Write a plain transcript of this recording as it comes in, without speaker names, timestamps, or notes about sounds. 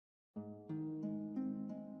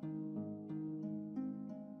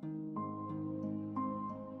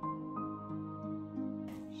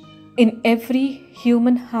In every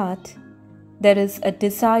human heart, there is a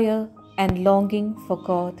desire and longing for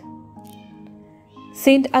God.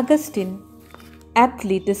 Saint Augustine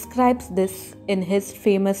aptly describes this in his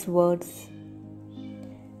famous words: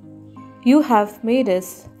 "You have made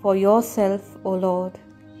us for yourself, O Lord,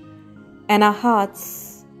 and our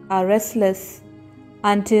hearts are restless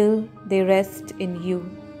until they rest in you."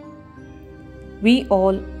 We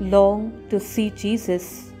all long to see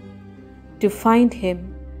Jesus, to find Him,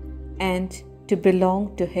 and to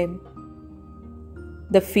belong to Him.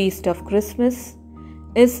 The feast of Christmas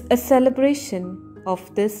is a celebration of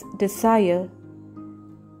this desire,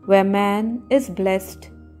 where man is blessed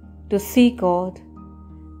to see God,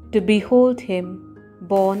 to behold Him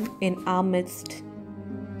born in our midst.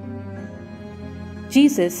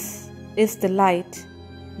 Jesus is the light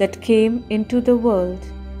that came into the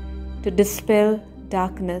world to dispel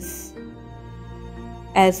darkness.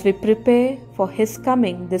 As we prepare for His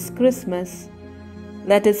coming this Christmas,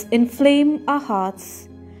 let us inflame our hearts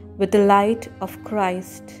with the light of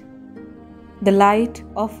Christ, the light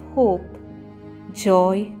of hope,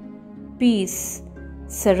 joy, peace,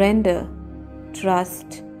 surrender,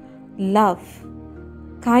 trust, love,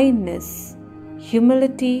 kindness,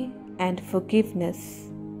 humility, and forgiveness.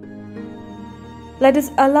 Let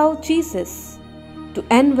us allow Jesus to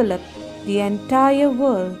envelop the entire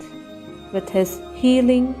world with His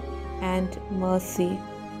healing and mercy.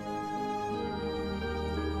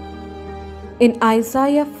 In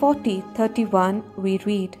Isaiah 40:31 we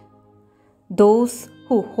read, "Those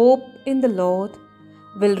who hope in the Lord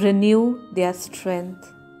will renew their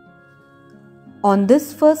strength." On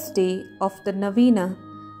this first day of the Novena,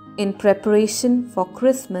 in preparation for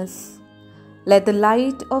Christmas, let the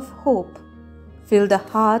light of hope fill the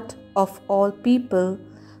heart of all people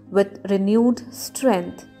with renewed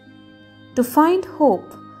strength, to find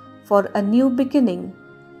hope for a new beginning,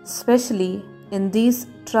 especially in these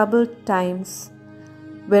troubled times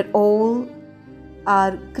where all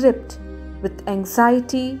are gripped with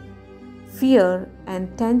anxiety, fear,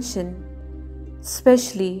 and tension,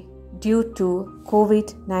 especially due to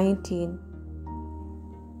COVID-19.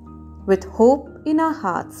 With hope in our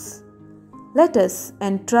hearts, let us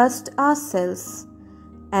entrust ourselves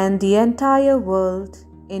and the entire world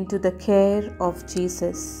into the care of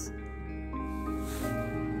Jesus.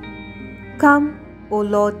 Come, O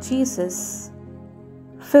Lord Jesus,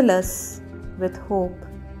 fill us with hope.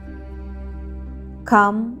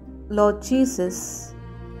 Come, Lord Jesus,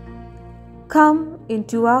 come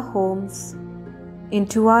into our homes,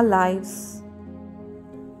 into our lives,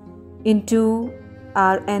 into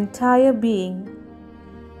our entire being,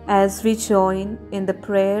 as we join in the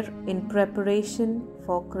prayer in preparation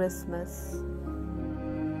for Christmas.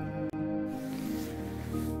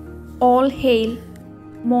 All hail,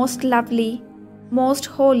 most lovely, most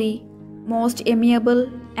holy, most amiable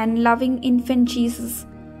and loving infant Jesus,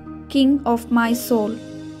 King of my soul.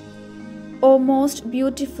 O most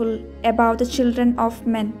beautiful above the children of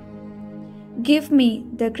men, give me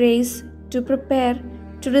the grace to prepare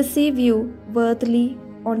to receive you worthily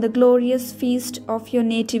on the glorious feast of your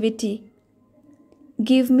nativity.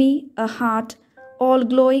 Give me a heart all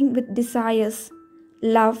glowing with desires,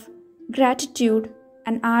 love, gratitude,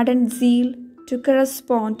 and ardent zeal to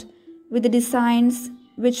correspond with the designs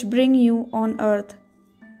which bring you on earth.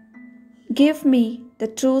 Give me the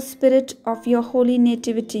true spirit of your holy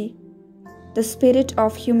nativity, the spirit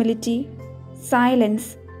of humility,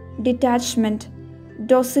 silence, detachment,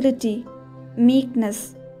 docility,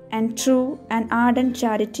 meekness, and true and ardent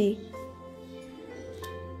charity.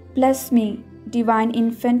 Bless me, divine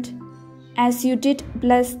infant, as you did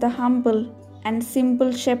bless the humble and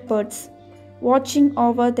simple shepherds watching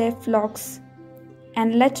over their flocks,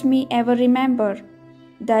 and let me ever remember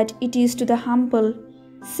that it is to the humble,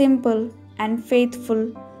 simple, and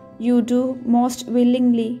faithful you do most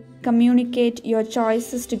willingly communicate your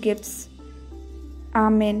choicest gifts.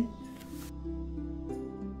 Amen.